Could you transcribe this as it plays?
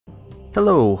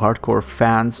Hello, hardcore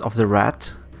fans of the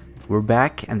rat. We're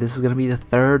back, and this is gonna be the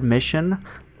third mission,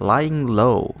 Lying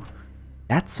Low.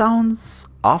 That sounds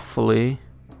awfully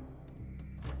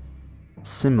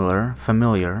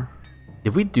familiar.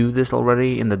 Did we do this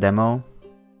already in the demo?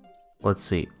 Let's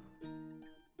see.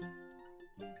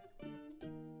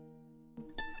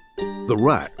 The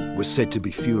rat was said to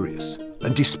be furious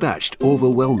and dispatched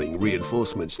overwhelming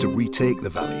reinforcements to retake the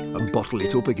valley and bottle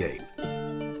it up again.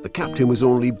 The captain was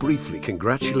only briefly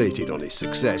congratulated on his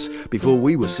success before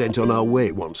we were sent on our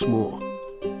way once more.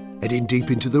 Heading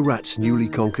deep into the rat's newly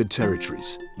conquered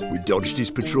territories, we dodged his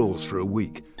patrols for a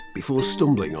week before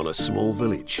stumbling on a small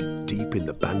village deep in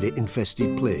the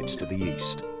bandit-infested plains to the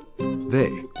east.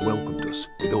 They welcomed us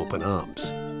with open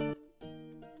arms.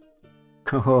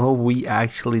 Oh, we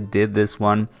actually did this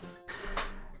one.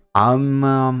 I'm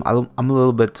a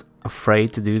little bit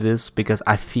afraid to do this because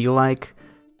I feel like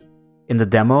in the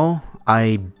demo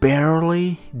I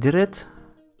barely did it.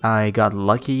 I got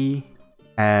lucky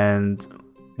and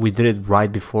we did it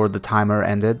right before the timer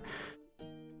ended.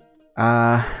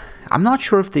 I'm not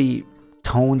sure if they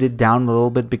toned it down a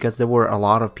little bit because there were a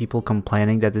lot of people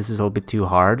complaining that this is a little bit too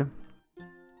hard.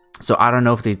 So I don't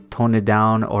know if they toned it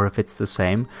down or if it's the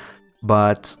same.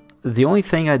 But the only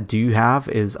thing I do have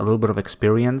is a little bit of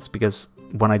experience because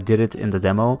when I did it in the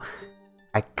demo,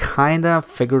 I kind of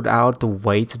figured out the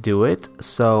way to do it.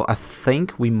 So I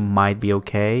think we might be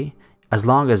okay as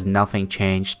long as nothing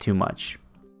changed too much.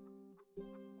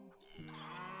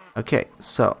 Okay,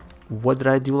 so what did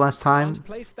I do last time? Can't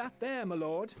place that there, my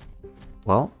lord.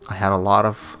 Well, I had a lot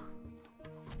of...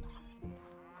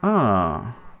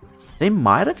 They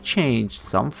might have changed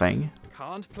something.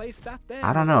 Can't place that there.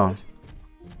 I don't know.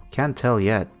 Can't tell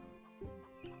yet.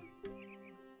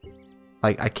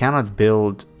 Like, I cannot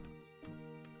build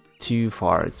too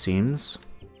far, it seems.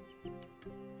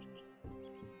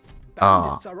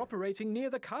 Bandits are operating near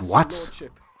the castle, what?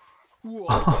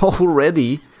 Lordship.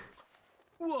 Already?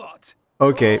 What?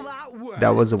 Okay, All that way?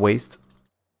 that was a waste.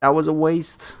 That was a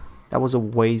waste. That was a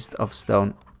waste of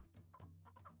stone.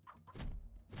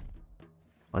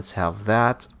 Let's have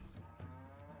that.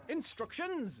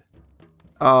 Instructions.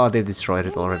 Oh, they destroyed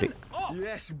it already.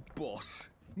 Yes, boss.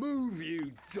 Move,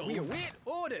 you dog. We await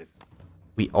orders.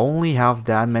 We only have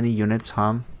that many units,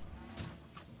 huh?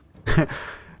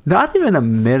 Not even a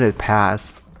minute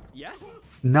passed. Yes.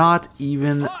 Not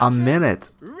even a Archers, minute.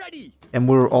 ready. And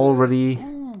we're already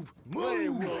Move.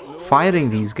 fighting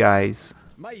these guys.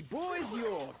 My boy's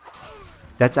yours.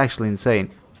 That's actually insane.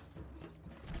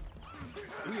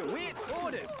 We await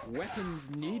orders. Weapons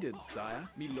needed, sire.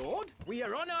 Me lord, we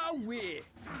are on our way.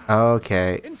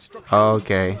 Okay. Instructions.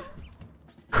 Okay.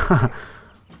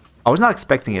 I was not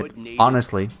expecting it,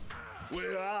 honestly.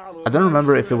 I don't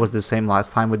remember if it was the same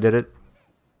last time we did it.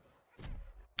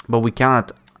 But we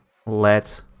cannot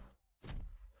let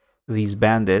these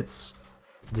bandits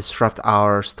disrupt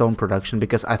our stone production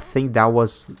because I think that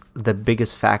was the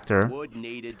biggest factor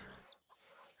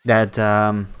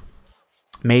that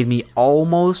made me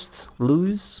almost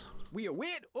lose. We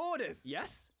await orders.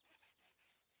 Yes.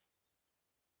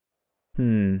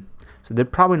 So they're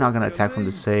probably not going to attack from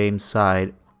the same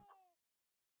side.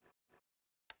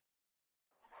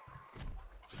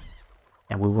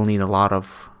 And we will need a lot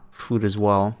of food as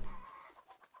well.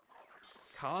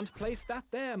 Can't place that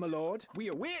there, my lord. We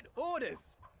await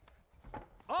orders.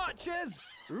 Archers,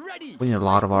 ready. We need a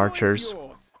lot of archers.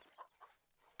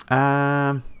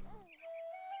 I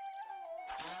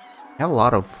have a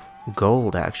lot of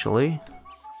gold actually.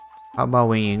 How about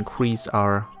we increase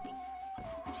our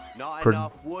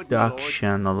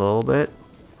production a little bit?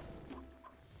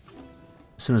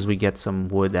 As soon as we get some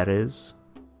wood, that is.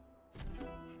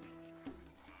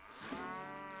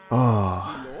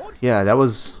 Oh, yeah, that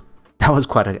was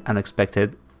quite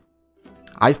unexpected.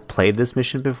 I've played this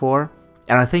mission before,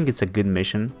 and I think it's a good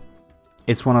mission.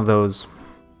 It's one of those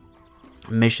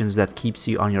missions that keeps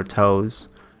you on your toes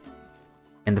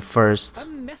in the first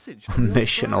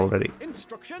mission already.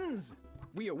 Instructions.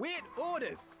 We await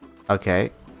orders. Okay.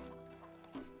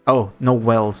 Oh, no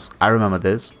wells. I remember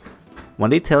this. When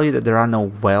they tell you that there are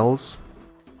no wells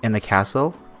in the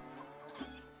castle,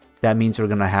 that means we're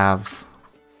gonna have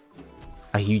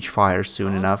a huge fire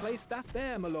soon enough. Place that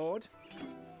there, my lord.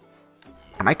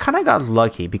 And I kind of got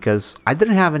lucky because I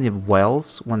didn't have any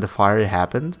wells when the fire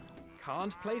happened.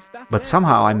 Can't place that But there,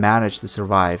 somehow I managed to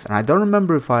survive. And I don't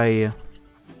remember if I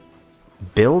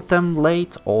built them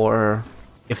late or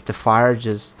if the fire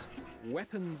just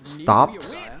Weapons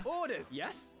stopped. We await orders.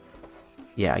 Yes.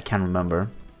 Yeah, I can't remember.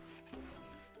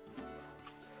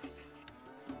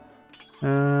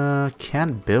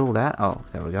 Can't build that. Oh,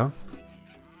 there we go.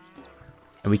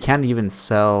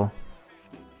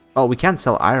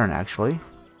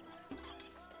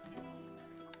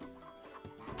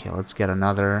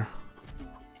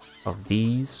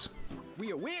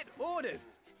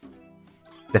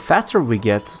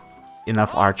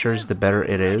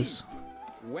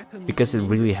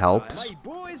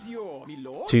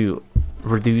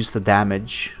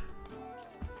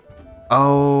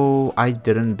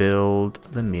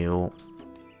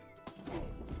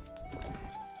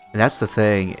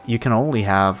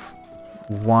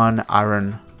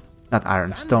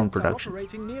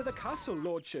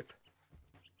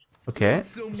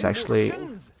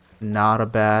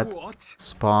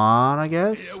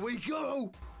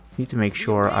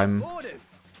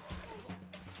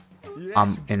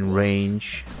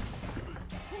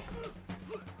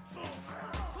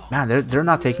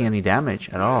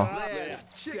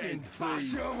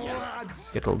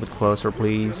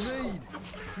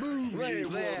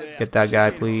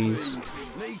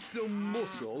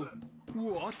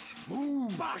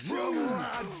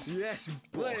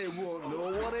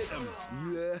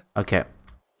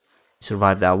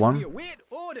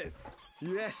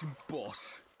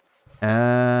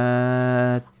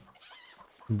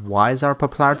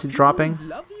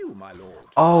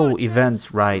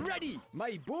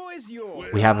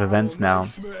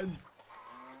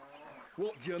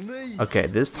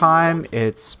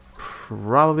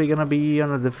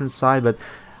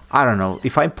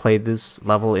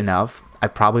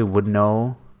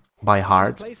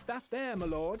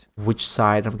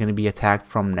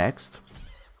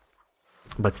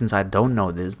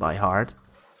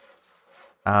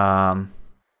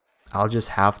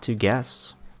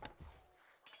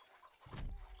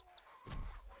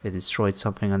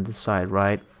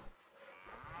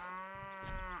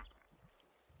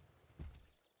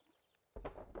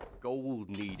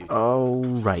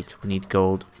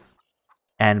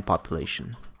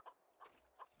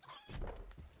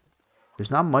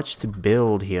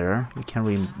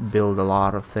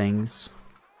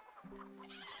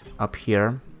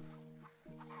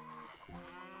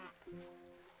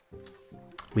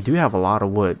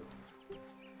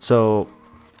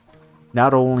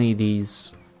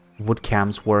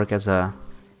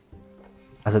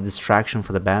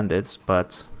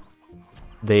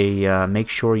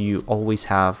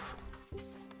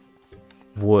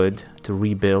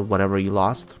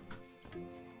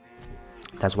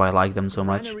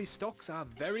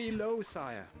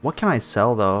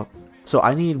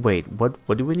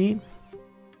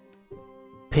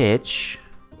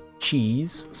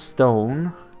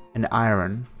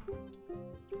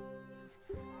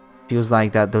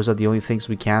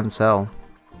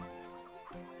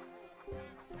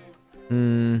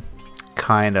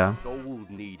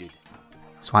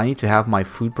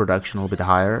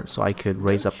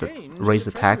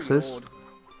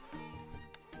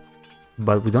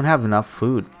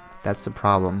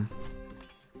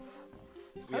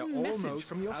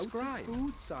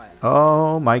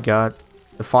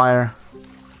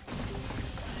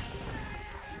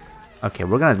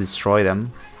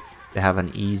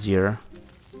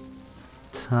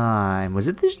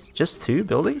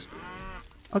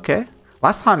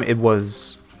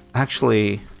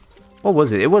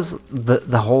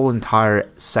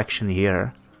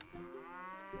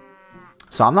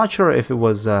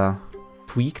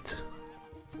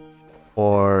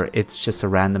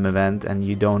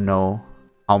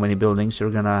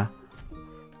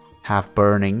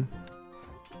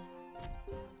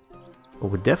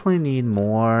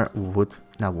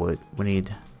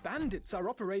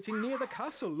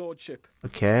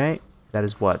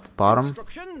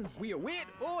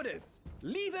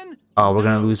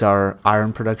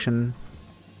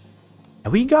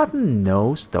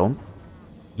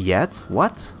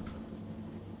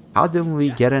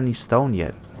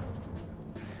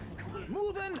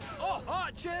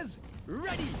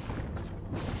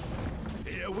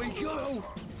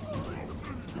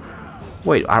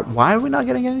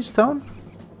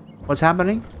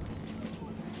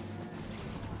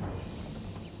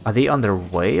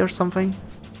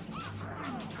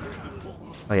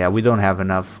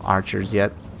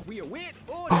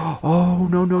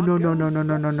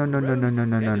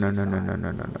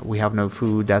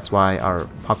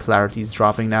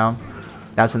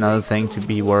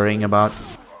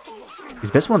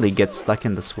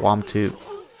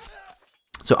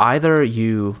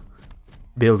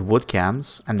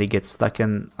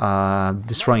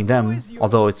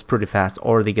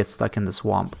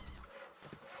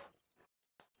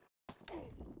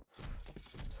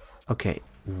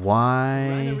 Why?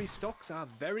 Granary stocks are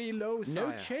very low, sire.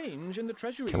 No change in the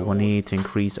treasury. Okay, we need to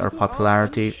increase our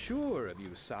popularity. Sure of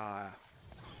you, sire.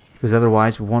 Because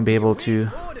otherwise we won't be able to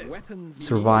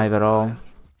survive at all.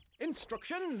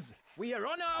 Instructions. We are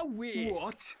on our way.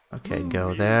 What? Okay,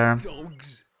 go there.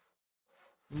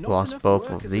 Lost both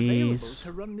of these.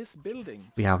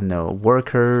 We have no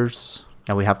workers.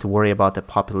 Now we have to worry about the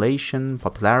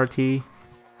popularity.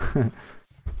 The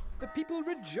people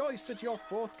rejoice at your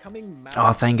forthcoming marriage.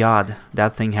 Oh, thank God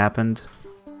that thing happened.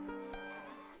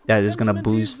 That is gonna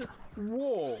boost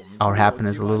our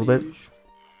happiness a little bit.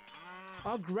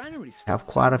 Have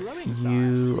quite a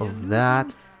few of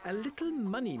that. A little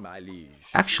money, my liege.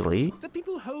 Actually,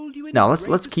 now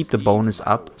let's keep the bonus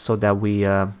up so that we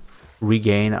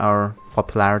regain our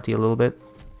popularity a little bit.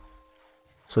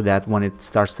 So that when it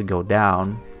starts to go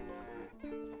down,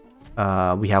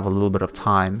 we have a little bit of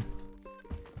time.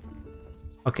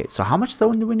 Okay, so how much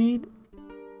stone do we need?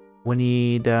 We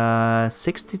need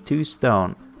 62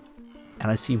 stone.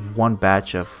 And I see one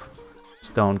batch of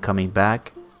stone coming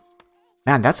back.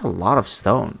 Man, that's a lot of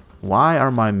stone. Why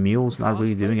are my mules not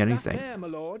really doing anything?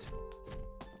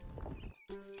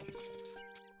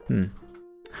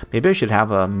 Maybe I should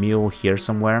have a mule here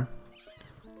somewhere.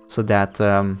 So that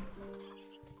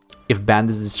if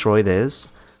bandits destroy this,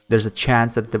 there's a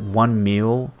chance that the one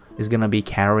mule is gonna be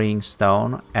carrying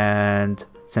stone, and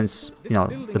since you know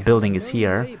the building is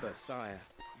here,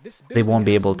 they won't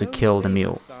be able to kill the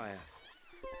mule.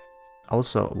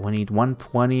 Also, we need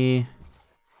 120.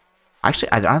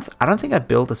 Actually, I don't think I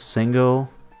built a single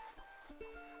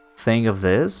thing of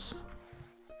this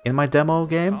in my demo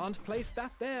game,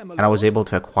 and I was able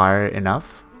to acquire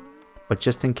enough. But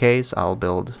just in case, I'll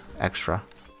build extra.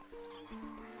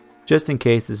 Just in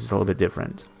case this is a little bit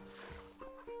different.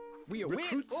 We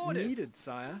await orders needed,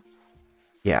 sire.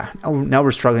 Yeah, now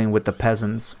we're struggling with the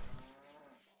peasants.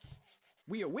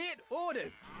 We await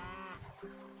orders.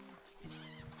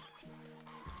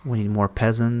 We need more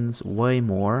peasants, way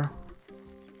more.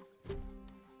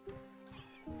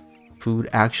 Food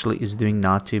actually is doing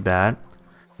not too bad.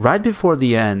 Right before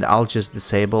the end, I'll just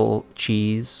disable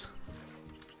cheese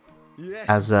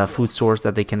as a food source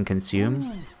that they can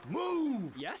consume.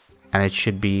 Move. Yes. And it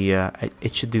should be,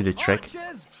 it should do the trick.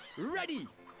 Ready.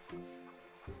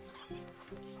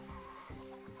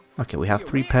 Okay, we have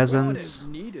 3 peasants.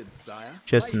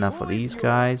 Just enough for these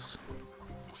guys.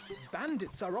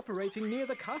 Bandits are operating near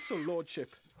the castle,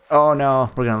 lordship. Oh no,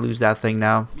 we're gonna lose that thing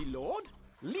now. Me lord,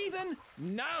 leaving?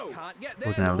 No. Can't get there.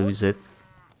 We're gonna lose it.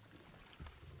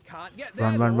 Can't get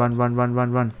there.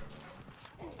 Run.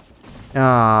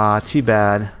 Ah, too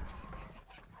bad.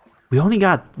 We only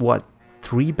got what,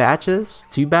 3 batches?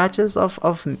 2 batches of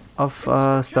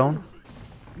stone?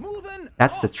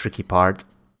 That's the tricky part.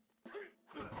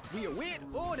 We await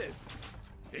orders.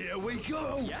 Here we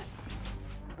go. Yes.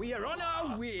 We are on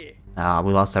our way. Ah,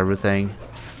 we lost everything.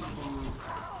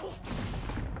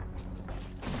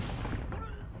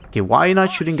 Okay, why are you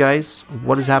not shooting, guys?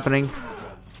 What is happening?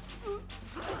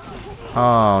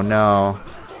 Oh no.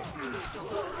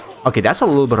 Okay, that's a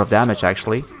little bit of damage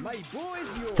actually.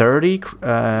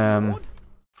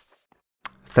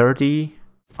 30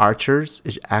 archers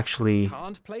is actually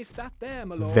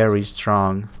very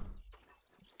strong.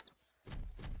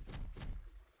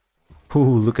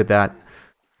 Ooh, look at that.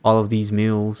 All of these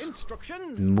mules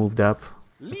moved up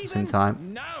at the same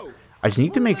time. I just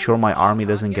need to make sure my army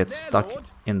doesn't get stuck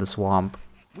in the swamp.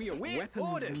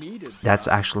 That's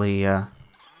actually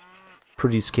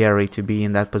pretty scary to be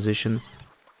in that position.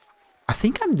 I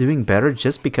think I'm doing better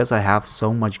just because I have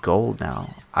so much gold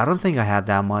now. I don't think I had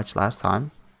that much last time.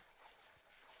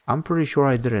 I'm pretty sure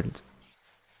I didn't.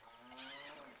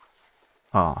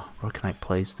 Oh, where can I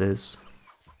place this?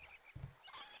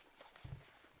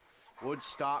 Wood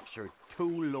stocks are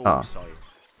too low, sire.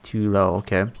 Too low,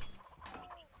 okay.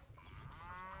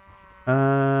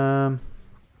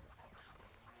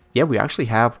 Yeah, we actually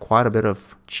have quite a bit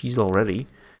of cheese already.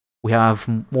 We have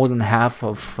more than half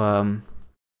of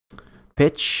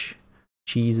pitch.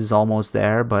 Cheese is almost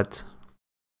there, but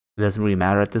it doesn't really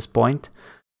matter at this point.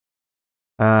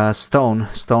 Stone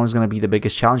is gonna be the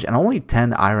biggest challenge, and only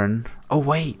 10 iron. Oh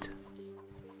wait,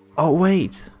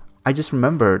 I just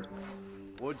remembered.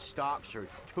 Wood stocks are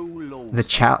too low.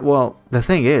 Well, the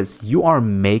thing is, you are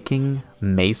making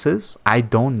maces. I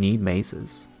don't need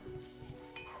maces.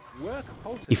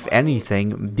 If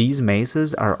anything, these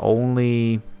maces are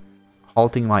only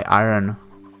halting my iron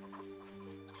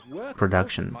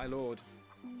production. My lord.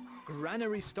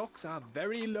 Granary stocks are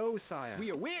very low, sire.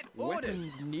 We await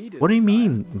orders needed. What do you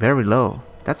mean very low?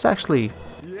 That's actually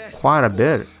quite a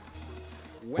bit.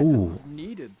 Ooh,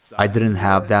 I didn't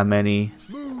have that many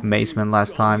macemen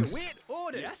last time. Wait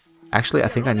orders. Actually, I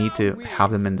think I need to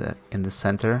have them in the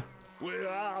center. Where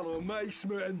are the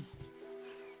macemen?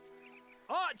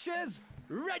 Archers,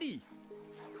 ready.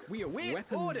 We await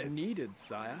Weapons orders. needed,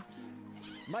 sire.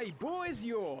 My bow is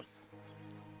yours.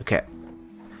 Okay.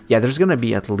 Yeah, there's gonna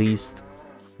be at least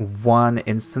one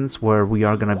instance where we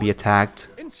are gonna be attacked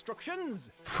Instructions.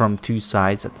 from two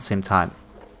sides at the same time.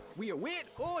 We await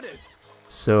orders.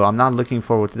 So I'm not looking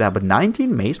forward to that. But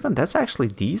 19 macemen, that's actually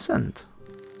decent.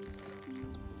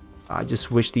 I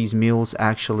just wish these mules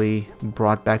actually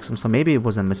brought back some stuff. Maybe it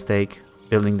was a mistake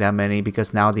building that many,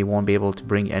 because now they won't be able to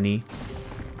bring any.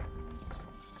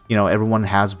 You know, everyone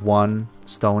has one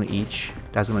stone each.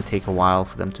 That's going to take a while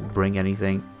for them to bring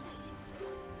anything.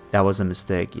 That was a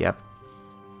mistake, yep.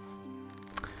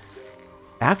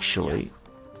 Actually,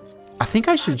 I think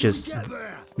I should just...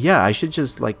 Yeah, I should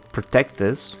just, like, protect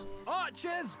this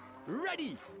Archers,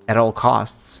 ready. at all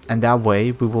costs. And that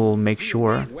way, we will make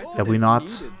sure that we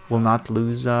will not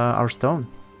lose our stone.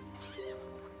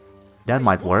 That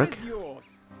might work. Is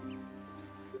yours.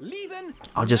 Leaving.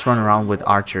 I'll just run around with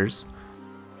archers.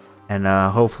 And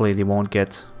hopefully they won't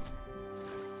get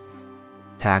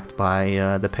attacked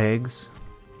by the pigs.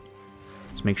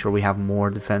 Let's make sure we have more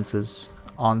defenses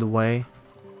on the way.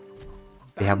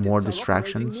 They have more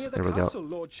distractions. There we go.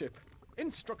 Lordship.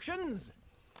 Instructions.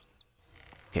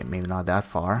 Okay, maybe not that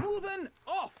far. Moving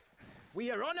off.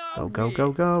 We are on our Go, way.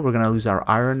 go, go. We're gonna lose our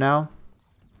iron now.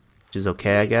 Which is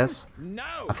okay, I guess.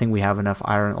 Now. I think we have enough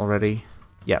iron already.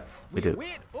 Yep, we do.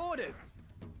 Await orders.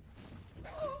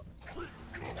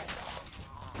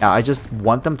 Now, I just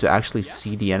want them to actually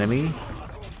see the enemy.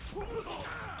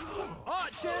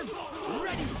 Archers,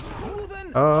 ready.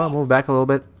 Moving. Oh, move back a little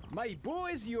bit. My bow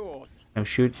is yours. No,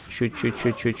 shoot, shoot, shoot,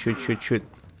 shoot, shoot, shoot, shoot, shoot.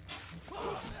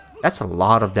 That's a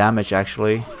lot of damage,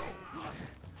 actually.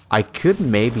 I could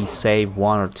maybe save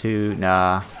one or two.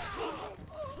 Nah.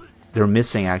 They're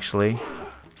missing, actually.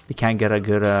 They can't get a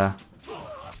good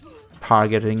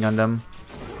targeting on them.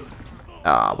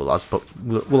 Ah, we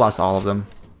lost all of them.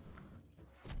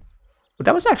 But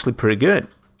that was actually pretty good.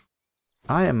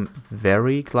 I am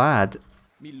very glad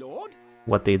Me lord.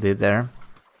 what they did there.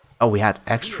 Oh, we had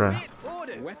extra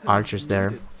Orders. archers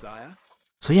there. Sire.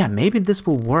 So yeah, maybe this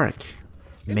will work.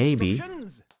 Maybe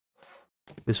Instructions.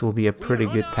 this will be a pretty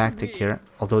good tactic here.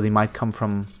 Although they might come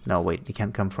from... No, wait, they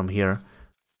can't come from here.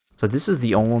 So this is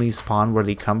the only spawn where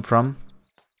they come from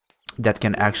that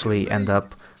can actually end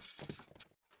up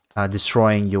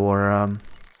destroying your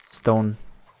stone.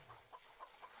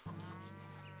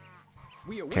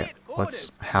 We await Okay, let's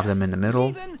orders. have them in the middle.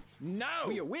 Leaving now.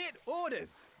 We await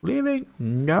orders. Leaving?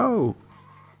 No.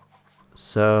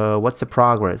 So what's the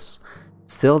progress?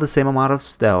 Still the same amount of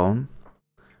stone.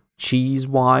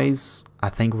 Cheese-wise, I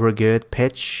think we're good.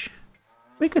 Pitch,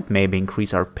 we could maybe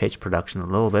increase our pitch production a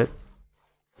little bit,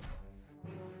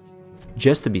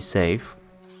 just to be safe.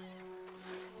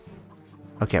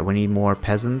 Okay, we need more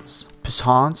peasants.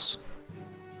 Peasants.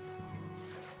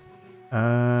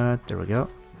 There we go.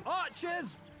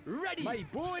 Archers, ready. My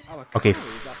boy. Okay.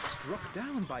 Struck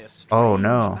down by a Oh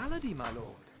no. malady, my lord.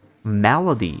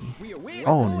 Malady. We await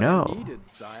Oh orders. no. Needed,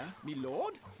 sire. Me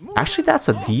lord. Actually, that's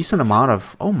a decent amount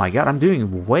of... Oh my god, I'm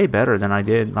doing way better than I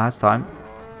did last time.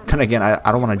 Then again,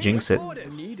 I don't want to jinx it.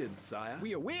 Orders. Needed, sire.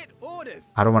 We await orders.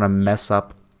 I don't want to mess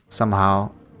up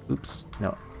somehow. Oops.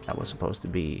 No, that was supposed to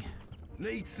be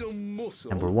Need some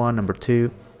muscle. number 1, number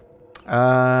 2.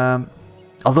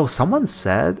 Although someone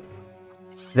said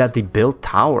that they built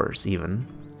towers even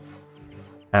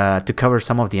to cover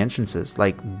some of the entrances.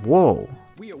 Like, whoa.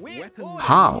 We await Weapons orders.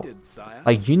 How? needed, sire.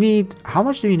 Like, you need... How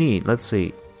much do you need? Let's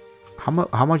see.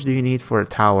 How much do you need for a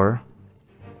tower?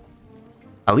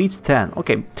 At least 10.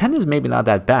 Okay, 10 is maybe not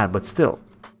that bad, but still.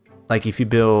 Like, if you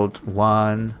build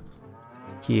 1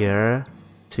 here,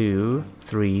 2,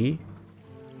 3...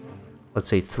 Let's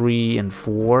say 3 and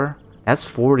 4. That's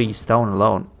 40 stone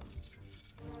alone.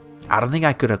 I don't think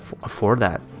I could afford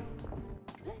that.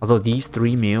 Although these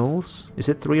 3 mules... Is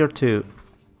it 3 or 2?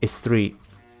 It's 3.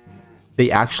 They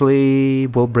actually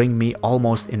will bring me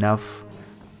almost enough,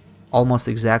 almost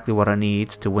exactly what I need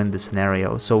to win the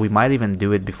scenario. So we might even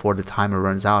do it before the timer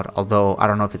runs out, although I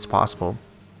don't know if it's possible.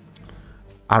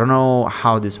 I don't know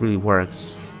how this really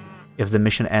works. If the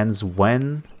mission ends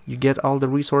when you get all the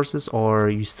resources, or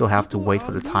you still have to wait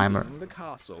for the timer. The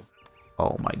castle.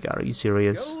 Oh my god, are you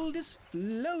serious? Gold is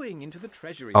flowing into the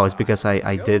treasury. Oh, it's sire. because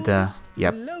I did, Gold is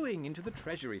yep. flowing into the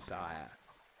treasury, sire.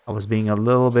 I was being a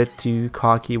little bit too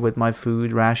cocky with my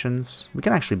food rations. We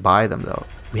can actually buy them though.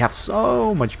 We have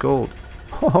so much gold.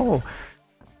 Oh,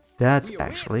 that's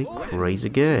actually crazy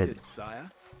good. Needed,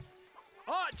 sire.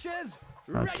 Archers,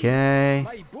 ready. Okay.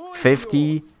 My boy's 50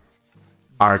 yours.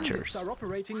 archers. Bandits are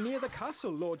operating near the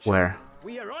castle, Lordship. Where?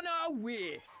 We are on our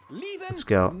way. Leaving Let's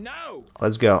go. now.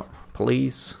 Let's go.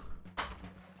 Please.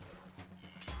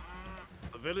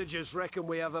 The villagers reckon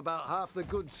we have about half the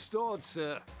goods stored,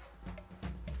 sir.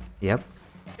 Yep.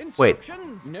 Wait.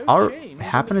 Instructions, no Our change in the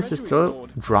happiness is treasury, still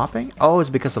Lord. dropping? Oh, it's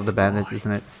because of the bandits,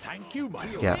 isn't it? Thank you, my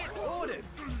Yeah.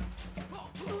 Orders.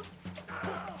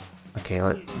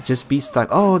 Okay, just be stuck.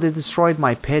 Oh, they destroyed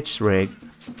my pitch rig.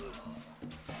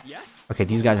 Yes, Okay,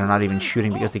 these guys are not even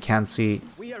shooting because they can't see.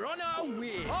 we are on our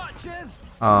way. Archers,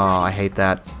 Oh, I hate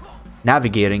that.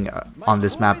 Navigating on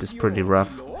this map is pretty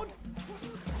rough. Lord.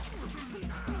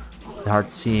 Hard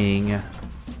seeing.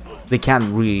 They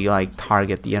can't really like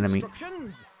target the enemy.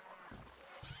 Instructions.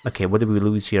 Okay, what did we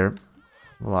lose here?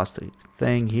 We lost a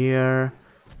thing here,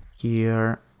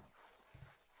 here,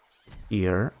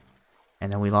 here,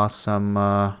 and then we lost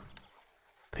some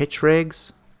pitch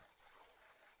rigs.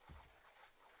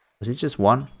 Was it just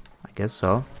one? I guess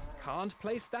so. Can't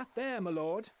place that there, my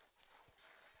lord.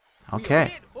 Okay.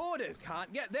 We await orders.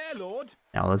 Can't get there, Lord.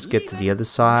 Now let's get to the other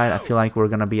side. I feel like we're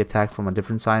gonna be attacked from a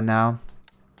different side now.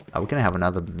 We're gonna have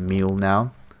another meal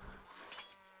now.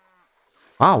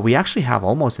 Wow, we actually have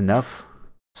almost enough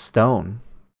stone.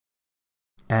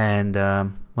 And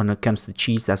when it comes to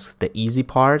cheese, that's the easy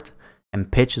part.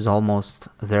 And pitch is almost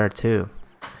there too.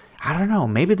 I don't know,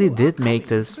 maybe they did make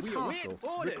this... We await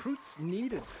orders. Recruits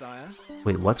needed, sire.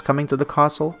 Wait, what's coming to the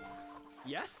castle?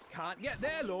 Yes, can't get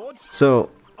there, Lord. So,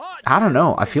 I don't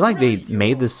know, I feel like they Archers,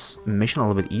 made this mission a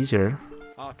little bit easier.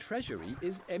 Our treasury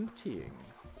is emptying.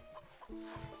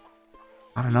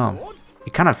 I don't know.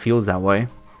 It kind of feels that way.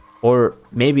 Or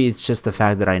maybe it's just the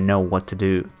fact that I know what to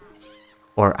do.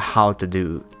 Or how to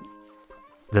do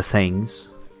the things.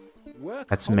 Work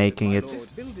That's halted, making my it lord. This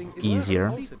building is easier.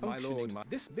 halted, my lord.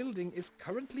 This building is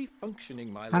currently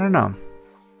functioning, my lord. I don't know.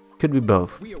 Could be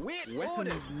both. We await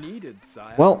orders needed,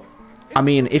 sire. Well, I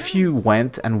mean, if you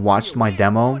went and watched my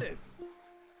demo,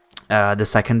 the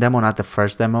second demo, not the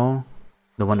first demo,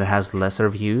 the one that has lesser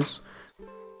views,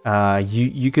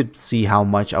 you could see how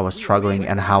much I was struggling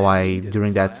and how I,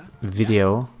 during that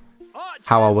video,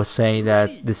 how I was saying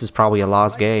that this is probably a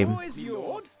lost game.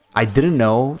 I didn't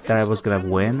know that I was gonna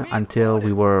win until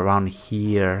we were around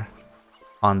here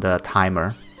on the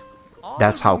timer.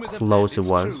 That's how close it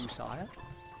was.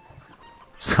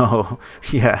 So,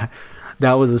 yeah,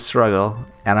 that was a struggle.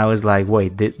 And I was like,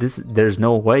 wait, there's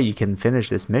no way you can finish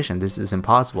this mission. This is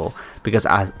impossible. Because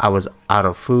I was out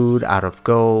of food, out of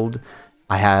gold.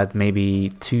 I had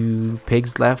maybe 2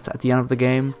 pigs left at the end of the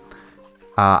game.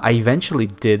 I eventually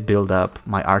did build up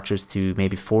my archers to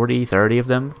maybe 40, 30 of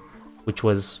them, which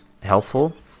was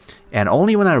helpful. And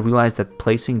only when I realized that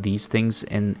placing these things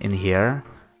in here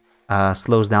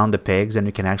slows down the pigs and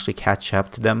you can actually catch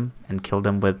up to them and kill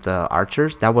them with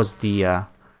archers, that was the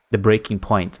breaking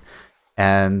point.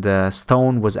 And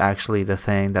stone was actually the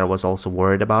thing that I was also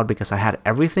worried about, because I had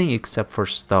everything except for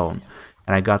stone.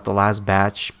 And I got the last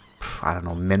batch, I don't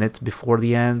know, minutes before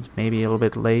the end, maybe a little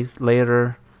bit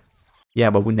later. Yeah,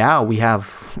 but now we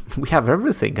have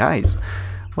everything, guys.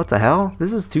 What the hell?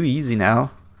 This is too easy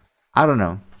now. I don't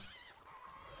know.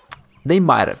 They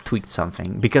might have tweaked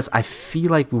something, because I feel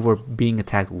like we were being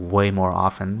attacked way more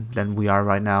often than we are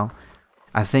right now.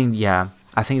 I think, yeah,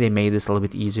 I think they made this a little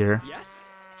bit easier. Yes.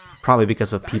 Probably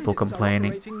because of people Bandits are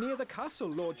complaining. operating near the castle,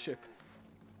 lordship.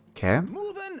 Okay,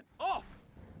 Moving off.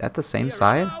 that the same We are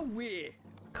side? on our way.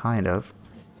 Kind of.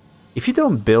 If you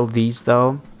don't build these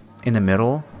though, in the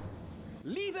middle,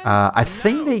 Leaving I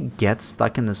think they get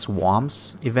stuck in the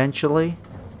swamps eventually.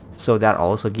 So that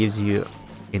also gives you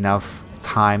enough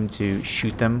time to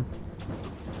shoot them.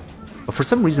 But for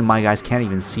some reason my guys can't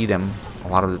even see them a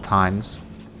lot of the times.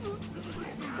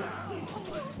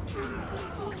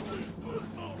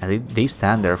 And they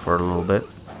stand there for a little bit.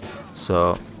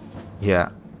 So, yeah.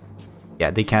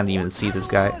 Yeah, they can't even see this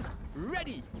guy.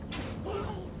 Ready.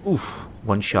 Oof,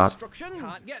 one shot. Instructions.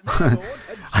 Can't get there, Lord.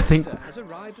 A I think- jester has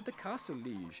arrived at the castle,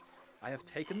 liege. I have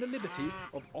taken the liberty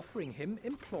of offering him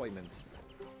employment.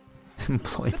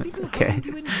 Employment, People okay. hold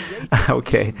you in great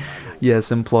Okay, esteem, my lord.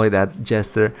 yes, employ that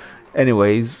jester.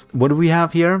 Anyways, what do we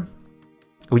have here?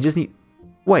 We just need...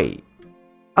 Wait.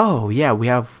 Oh, yeah, we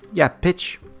have... Yeah,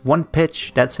 pitch. 1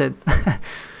 pitch, that's it.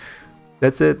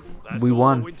 That's it. That's We all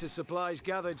won. the winter supplies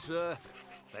gathered, sir.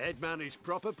 The headman is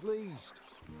proper pleased.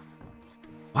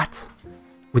 What?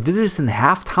 We did this in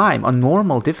half time on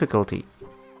normal difficulty.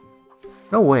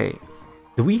 No way.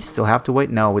 Do we still have to wait?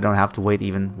 No, we don't have to wait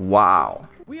even. Wow.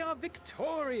 We are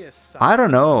victorious, sire. I don't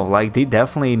know, like they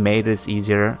definitely made this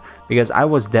easier, because I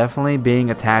was definitely being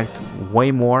attacked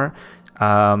way more.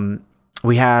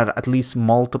 We had at least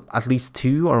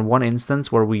two or one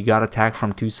instance where we got attacked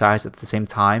from two sides at the same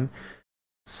time.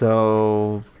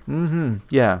 So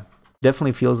yeah,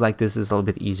 definitely feels like this is a little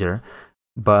bit easier.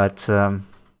 But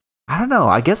I don't know.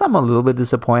 I guess I'm a little bit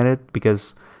disappointed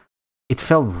because it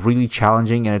felt really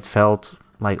challenging and it felt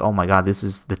like, oh my god, this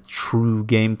is the true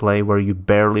gameplay where you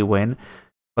barely win.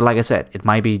 But like I said, it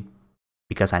might be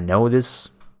because I know this.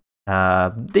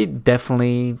 They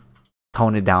definitely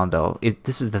tone it down though.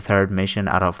 This is the third mission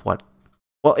out of what?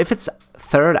 Well, if it's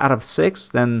third out of 6,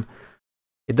 then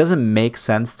it doesn't make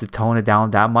sense to tone it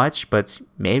down that much. But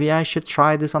maybe I should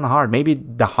try this on hard. Maybe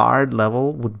the hard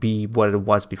level would be what it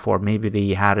was before. Maybe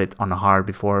they had it on hard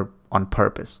before on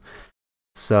purpose.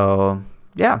 So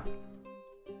yeah,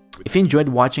 if you enjoyed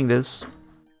watching this,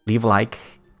 leave a like.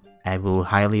 I will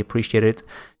highly appreciate it.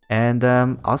 And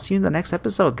I'll see you in the next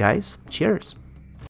episode, guys. Cheers.